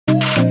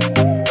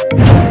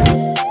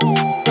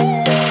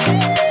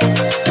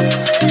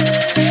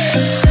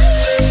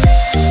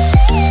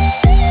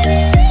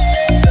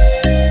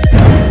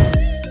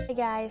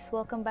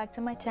welcome back to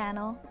my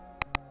channel.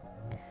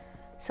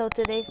 So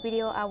today's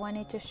video I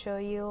wanted to show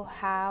you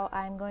how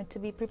I'm going to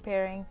be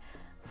preparing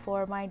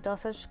for my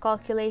Dosage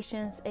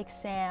Calculations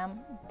exam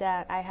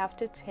that I have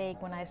to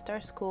take when I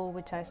start school,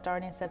 which I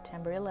start in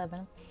September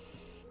 11.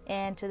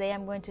 And today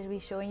I'm going to be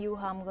showing you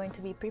how I'm going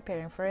to be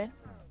preparing for it.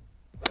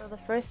 So the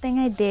first thing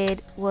I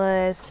did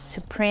was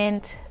to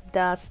print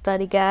the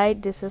study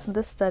guide. This is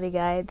the study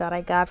guide that I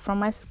got from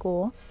my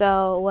school.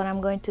 So what I'm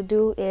going to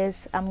do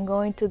is I'm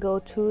going to go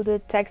to the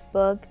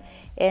textbook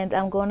and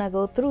I'm going to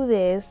go through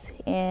this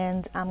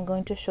and I'm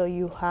going to show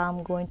you how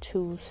I'm going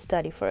to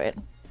study for it.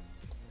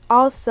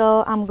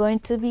 Also, I'm going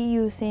to be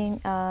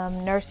using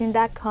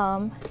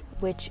nursing.com,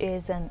 which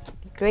is a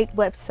great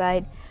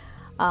website.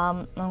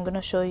 I'm going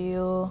to show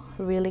you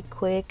really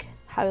quick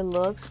how it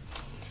looks.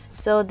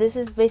 So this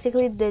is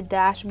basically the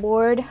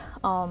dashboard,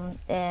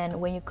 and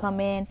when you come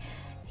in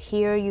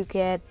here you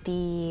get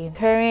the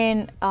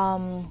current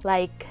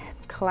like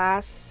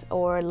class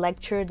or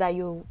lecture that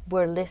you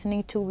were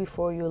listening to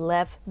before you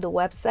left the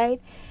website,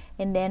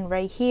 and then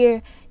right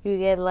here you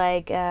get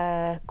like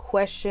a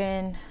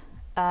question,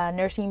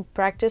 nursing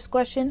practice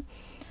question.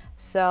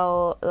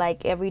 So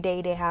like every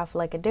day they have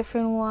like a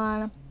different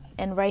one,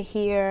 and right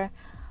here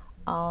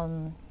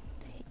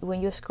when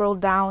you scroll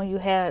down you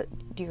have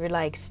your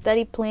like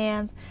study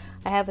plans.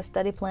 I have a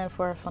study plan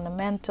for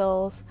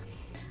fundamentals.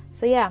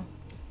 So yeah,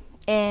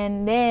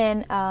 and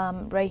then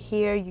right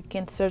here you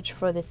can search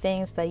for the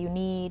things that you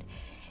need,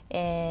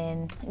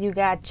 and you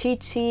got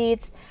cheat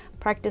sheets,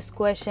 practice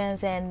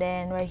questions, and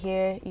then right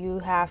here you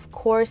have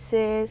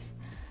courses,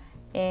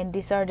 and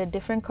these are the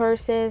different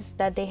courses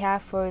that they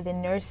have for the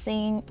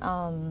nursing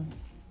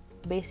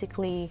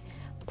basically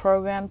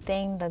program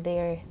thing that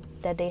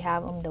they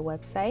have on the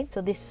website.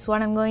 So this is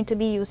what I'm going to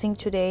be using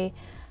today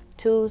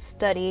to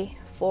study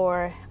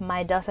for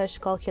my Dosage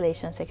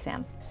Calculations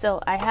exam. So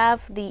I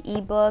have the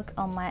ebook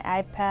on my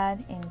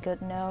iPad in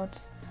Good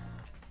Notes.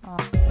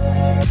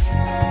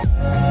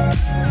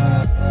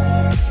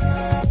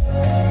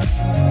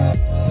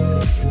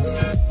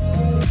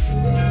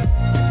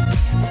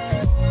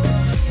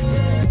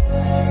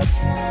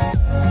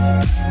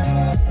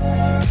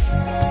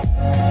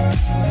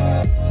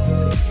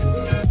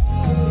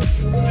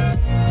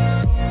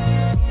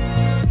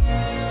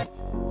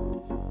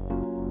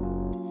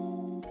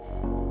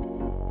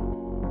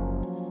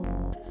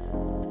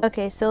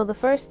 Okay, so the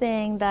first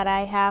thing that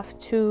I have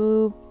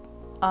to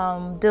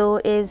do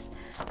is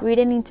read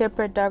and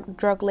interpret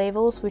drug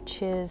labels,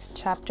 which is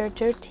chapter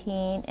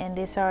 13, and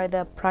these are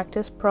the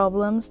practice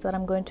problems that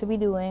I'm going to be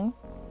doing.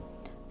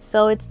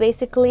 So it's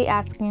basically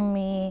asking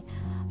me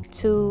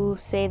to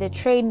say the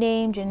trade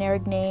name,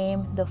 generic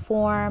name, the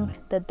form,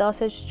 the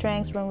dosage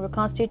strengths when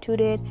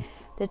reconstituted,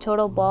 the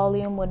total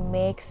volume when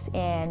mixed,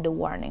 and the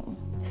warning.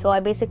 So I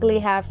basically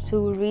have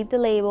to read the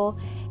label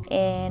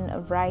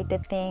and write the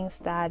things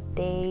that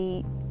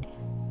they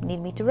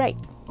need me to write.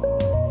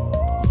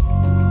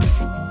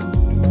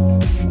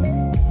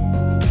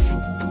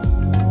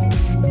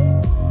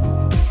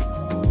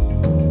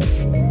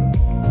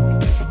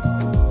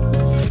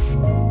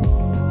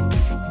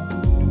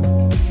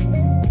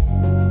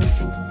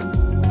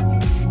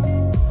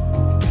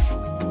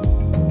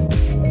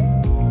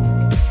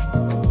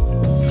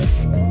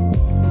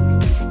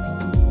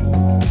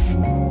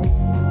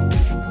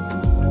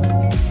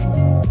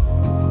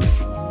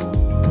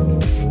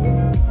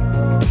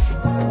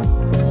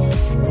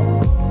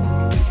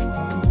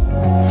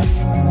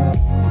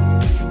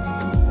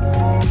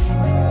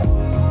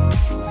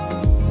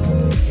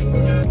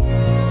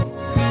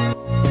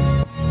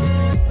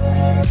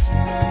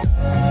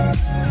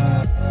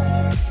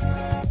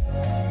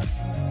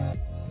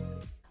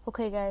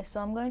 Okay guys, so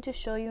I'm going to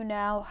show you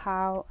now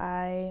how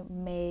I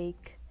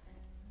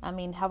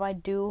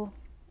do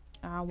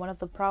one of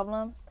the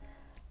problems,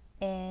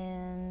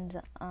 and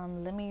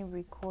let me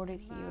record it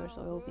here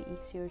so it will be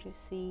easier to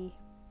see.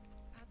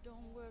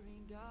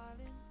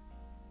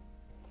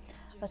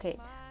 Okay,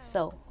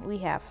 so we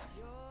have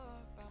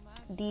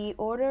the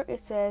order. It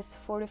says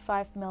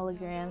 45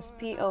 milligrams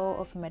PO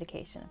of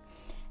medication,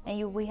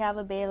 and we have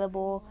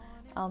available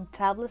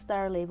tablets that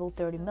are labeled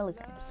 30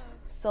 milligrams.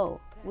 So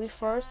we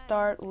first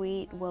start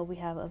with what we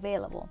have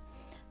available.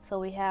 So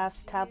we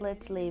have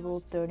tablets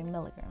labeled 30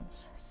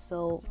 milligrams.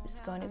 So it's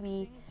going to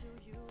be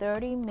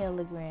 30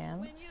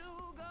 milligrams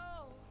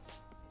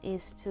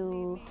is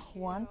to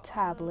one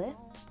tablet,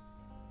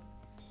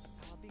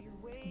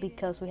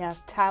 because we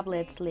have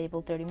tablets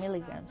labeled 30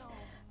 milligrams.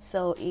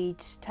 So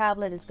each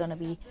tablet is going to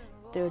be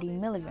 30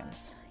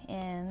 milligrams.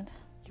 And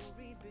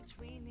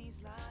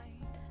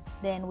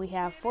then we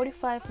have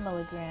 45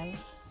 milligrams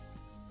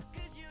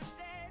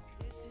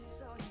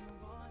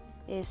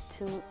is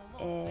to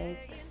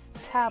X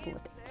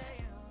tablet.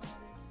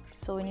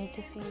 So we need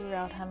to figure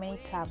out how many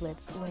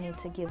tablets we need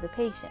to give the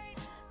patient.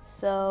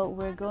 So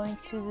we're going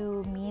to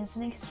do means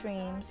and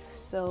extremes.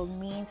 So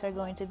means are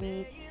going to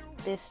be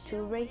this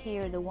two right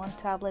here, the one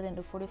tablet and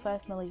the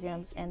 45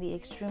 milligrams, and the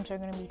extremes are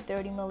going to be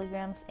 30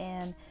 milligrams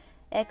and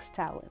X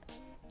tablet.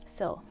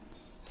 So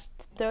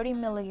 30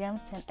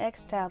 milligrams,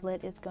 10x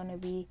tablet is going to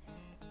be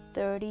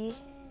 30x,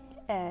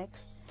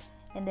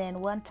 and then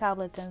 1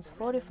 tablet times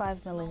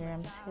 45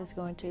 milligrams is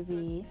going to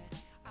be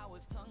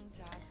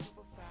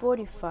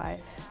 45.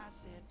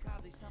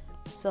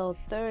 So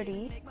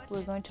 30,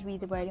 we're going to be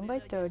dividing by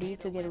 30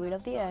 to get rid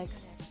of the x,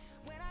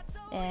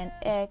 and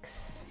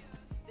x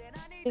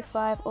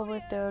 45 over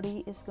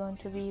 30 is going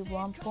to be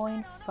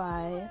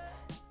 1.5.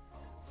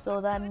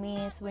 So that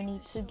means we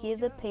need to give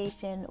the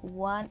patient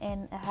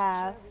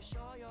 1.5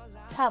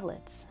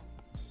 tablets.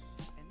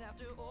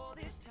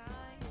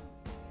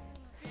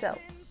 So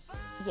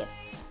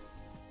yes.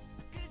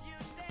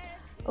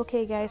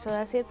 Okay guys, so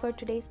that's it for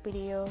today's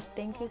video.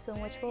 Thank you so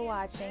much for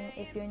watching.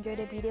 If you enjoyed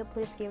the video,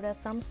 please give it a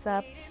thumbs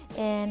up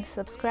and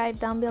subscribe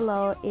down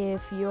below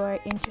if you are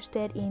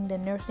interested in the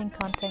nursing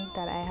content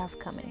that I have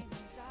coming.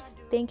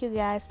 Thank you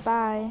guys.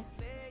 Bye.